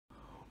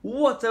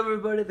What's up,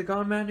 everybody? The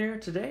Gone Man here.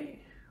 Today,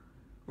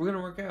 we're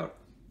gonna work out.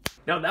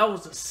 Now, that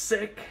was a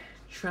sick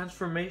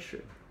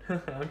transformation.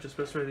 I'm just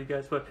messing with you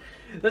guys, but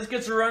let's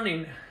get to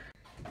running.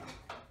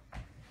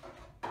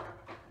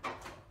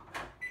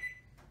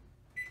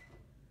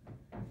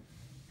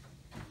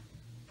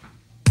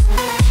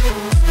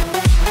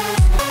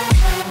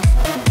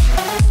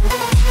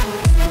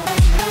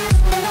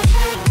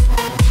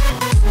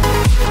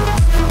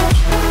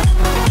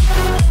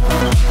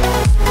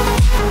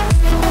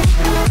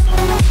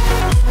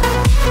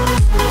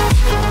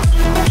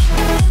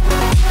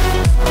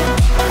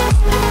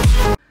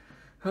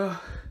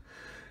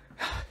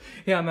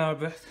 Yeah, I'm out of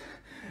breath.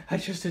 I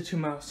just did 2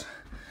 miles.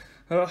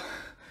 I'm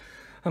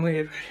gonna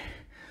get ready.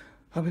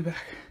 I'll be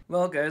back.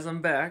 Well, guys,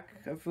 I'm back.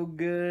 I feel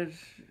good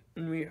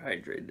and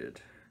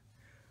rehydrated.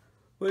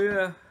 Well,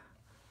 yeah.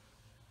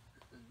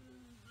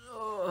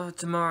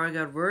 Tomorrow I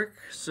got work,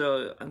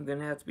 so I'm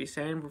gonna have to be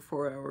standing for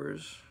 4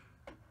 hours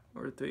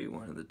or 3,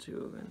 one of the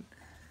two, and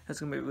that's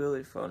gonna be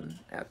really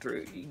fun.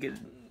 After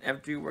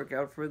you work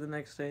out for the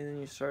next day, then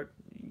you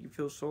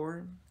feel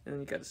sore, and then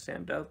you gotta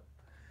stand up.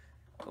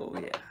 Oh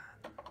yeah.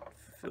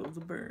 Feel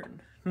the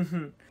burn.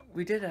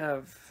 We did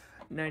have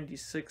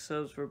 96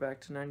 subs, we're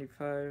back to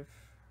 95.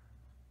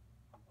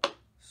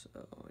 So,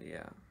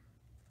 yeah.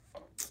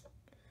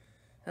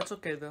 That's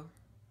okay, though.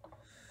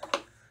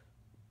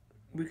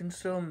 We can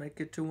still make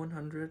it to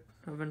 100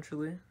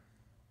 eventually.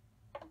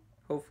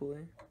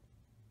 Hopefully.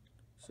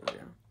 So,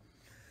 yeah.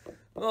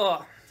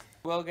 Oh,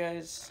 well,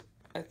 guys,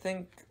 I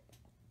think,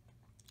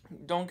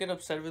 don't get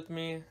upset with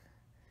me,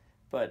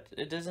 but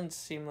it doesn't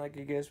seem like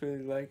you guys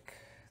really like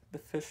the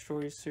Fish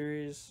Story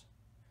series,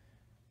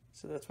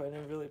 so that's why I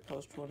didn't really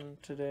post one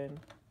today.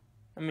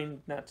 I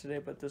mean, not today,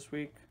 but this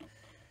week.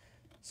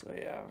 So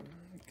yeah,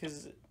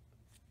 because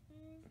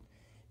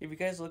if you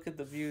guys look at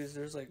the views,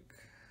 there's like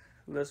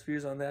less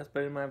views on that,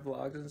 but in my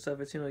vlogs and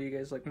stuff, it seems like you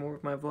guys like more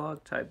of my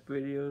vlog type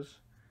videos.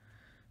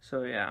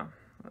 So yeah,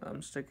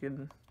 I'm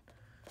sticking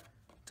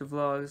to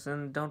vlogs,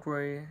 and don't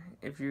worry,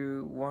 if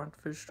you want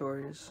fish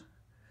stories,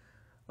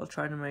 I'll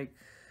try to make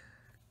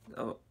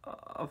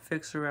I'll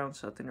fix around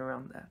something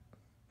around that.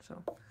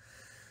 So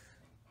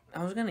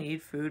I was gonna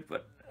eat food,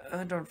 but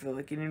I don't feel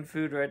like eating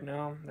food right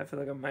now. I feel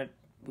like I might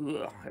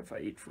if I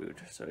eat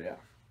food. So yeah.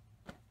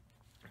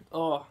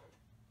 Oh.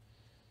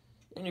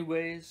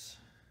 Anyways,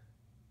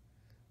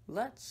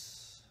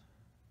 let's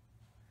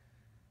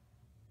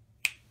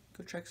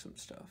go check some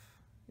stuff.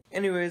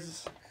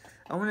 Anyways,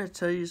 I want to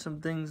tell you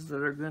some things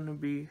that are gonna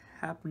be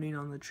happening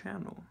on the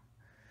channel.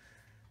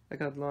 I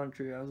got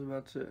laundry. I was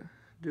about to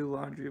do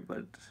laundry,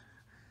 but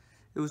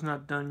it was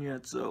not done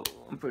yet, so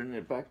I'm putting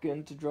it back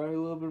in to dry a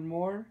little bit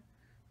more.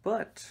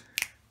 But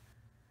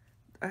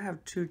I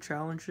have 2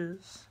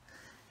 challenges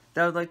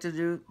that I would like to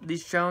do.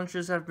 These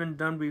challenges have been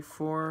done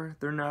before.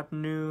 They're not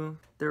new.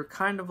 They're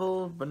kind of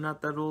old, but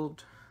not that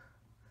old.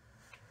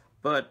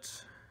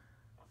 But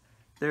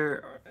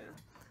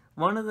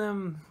one of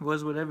them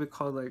was what I would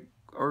call like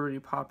already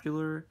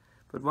popular,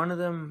 but one of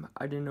them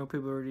I didn't know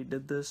people already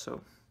did this,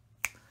 so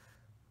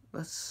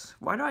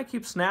why do I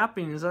keep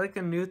snapping? Is that like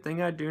a new thing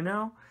I do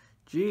now?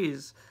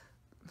 Jeez.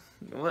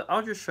 Well,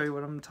 I'll just show you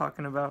what I'm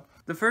talking about.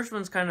 The first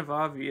one's kind of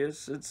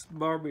obvious. It's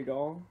Barbie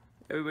doll.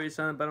 Everybody's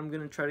done it, but I'm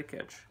gonna try to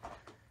catch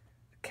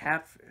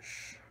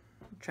catfish.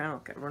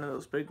 Channel cat, one of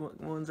those big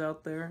ones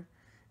out there.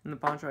 In the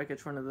pond, try to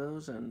catch one of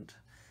those, and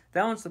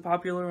that one's the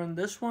popular one.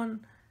 This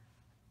one,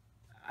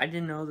 I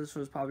didn't know this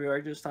was popular.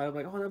 I just thought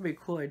like, oh, that'd be a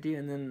cool idea,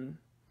 and then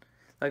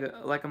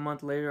like a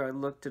month later, I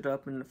looked it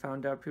up and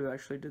found out people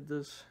actually did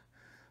this.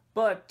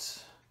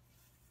 But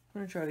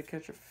I'm gonna try to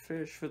catch a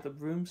fish with a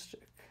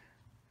broomstick.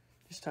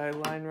 Just tie a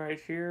line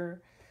right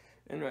here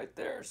and right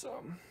there.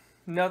 So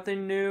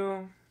nothing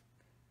new,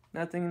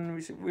 nothing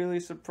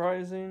really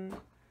surprising,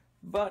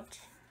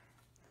 but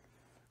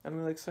I'm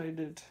really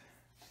excited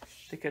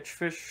to catch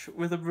fish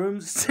with a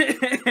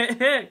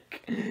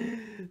broomstick.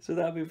 So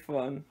that'll be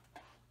fun,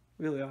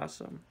 really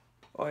awesome.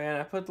 Oh yeah,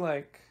 and I put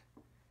like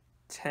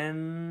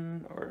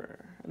 10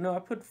 or no, I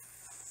put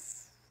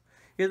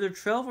either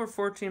 12 or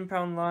 14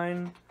 pound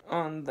line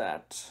on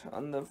the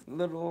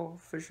little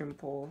fishing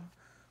pole.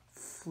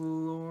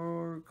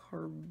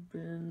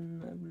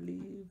 Fluorocarbon, I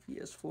believe.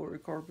 Yes,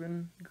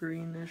 fluorocarbon,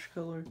 greenish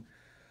color.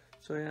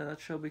 So yeah, that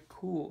shall be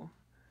cool.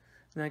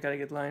 Then I gotta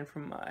get line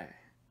from my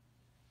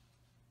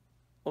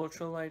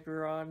ultralight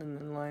rod and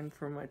then line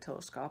from my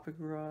telescopic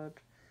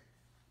rod.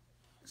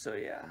 So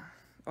yeah.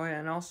 Oh yeah,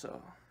 and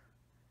also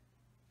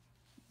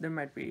there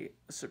might be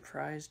a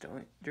surprise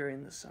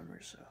during the summer,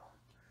 so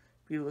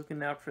be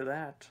looking out for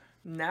that.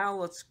 Now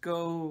let's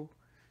go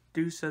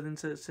do something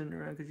instead of sitting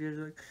around, because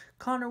you're like,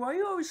 Connor, why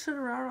you always sit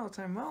around all the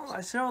time? Well,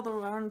 I sit all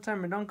the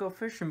time and don't go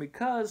fishing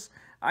because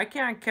I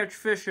can't catch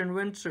fish in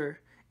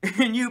winter,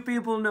 and you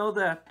people know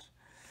that.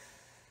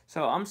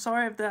 So I'm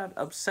sorry if that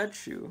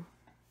upsets you,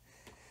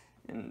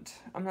 and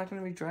I'm not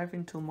going to be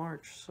driving till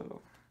March,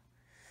 so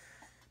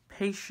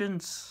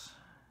patience,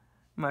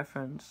 my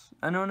friends.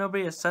 I know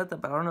nobody has said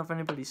that, but I don't know if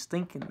anybody's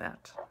thinking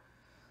that.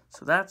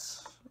 So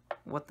that's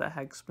what the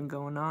heck's been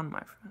going on,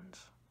 my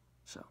friends.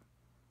 So,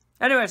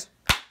 anyways,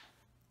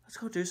 let's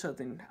go do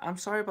something. I'm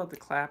sorry about the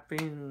clapping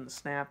and the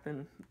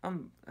snapping.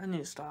 I need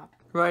to stop.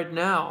 Right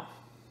now,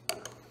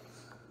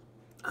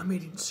 I'm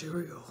eating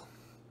cereal.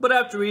 But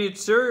after we eat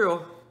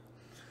cereal,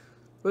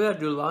 we gotta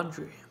do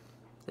laundry.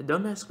 And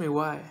don't ask me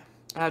why.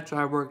 After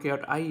I work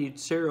out, I eat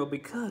cereal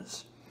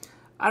because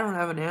I don't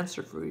have an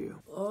answer for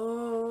you.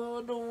 Oh,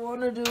 I don't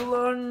want to do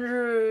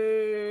laundry.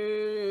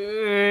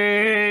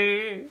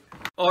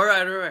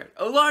 Alright.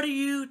 A lot of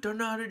you don't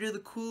know how to do the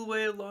cool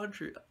way of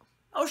laundry.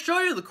 I'll show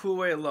you the cool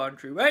way of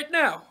laundry right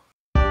now.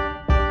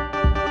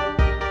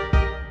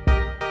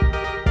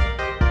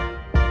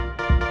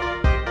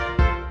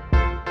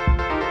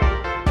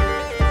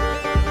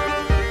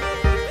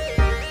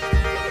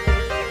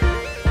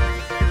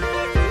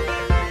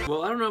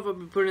 Well, I don't know if I've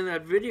been putting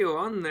that video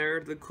on there.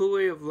 The cool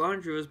way of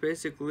laundry was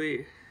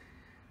basically,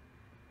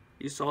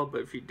 you saw it, but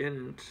if you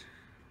didn't,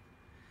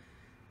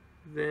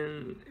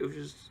 then it was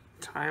just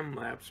time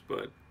lapse,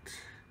 but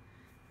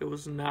it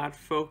was not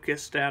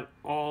focused at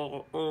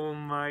all. Oh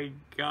my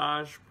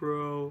gosh,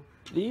 bro.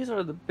 These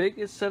are the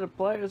biggest set of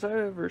pliers I've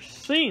ever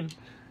seen.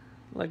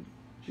 Like,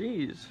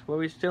 geez, what, are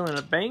we stealing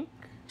a bank?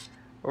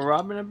 Or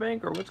robbing a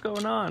bank? Or what's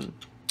going on?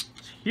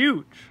 It's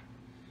huge.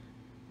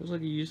 Looks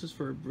like he uses this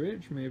for a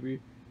bridge,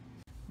 maybe.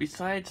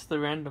 Besides the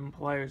random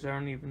pliers, I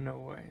don't even know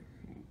why.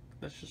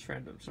 That's just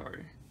random,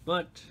 sorry.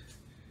 But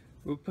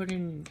we're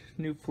putting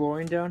new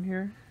flooring down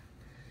here.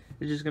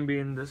 It's just gonna be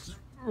in this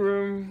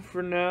room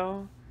for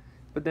now.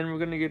 But then we're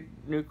gonna get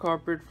new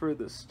carpet for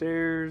the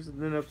stairs,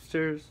 and then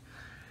upstairs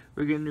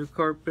we're getting new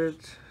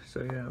carpet.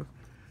 So yeah.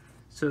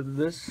 So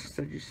this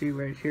that you see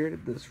right here,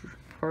 this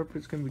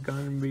carpet's gonna be gone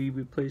and be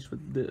replaced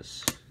with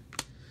this.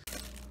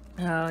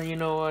 You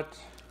know what?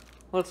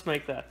 Let's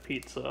make that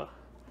pizza.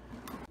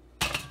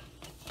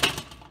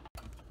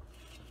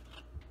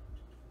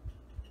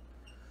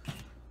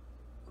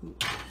 Ooh.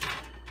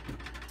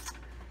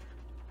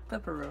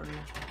 Pepperoni.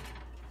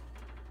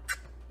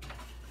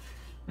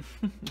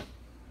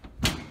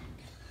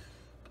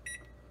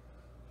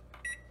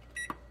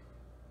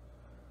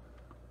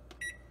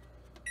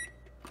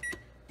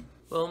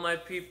 Well, my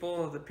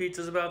people, the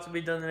pizza's about to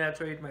be done, and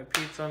after I eat my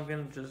pizza, I'm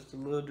gonna just a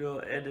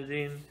little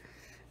editing, and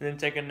then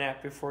take a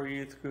nap before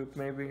youth group,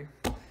 maybe.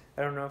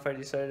 I don't know if I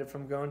decided if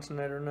I'm going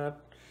tonight or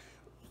not.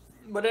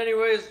 But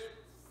anyways,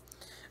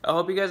 I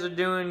hope you guys are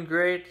doing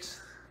great.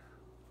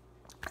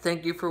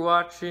 Thank you for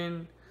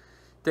watching.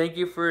 Thank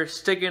you for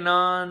sticking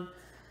on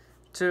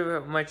to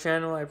my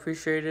channel. I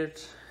appreciate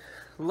it.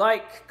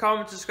 Like,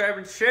 comment, subscribe,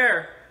 and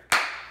share.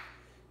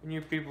 And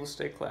you people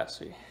stay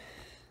classy.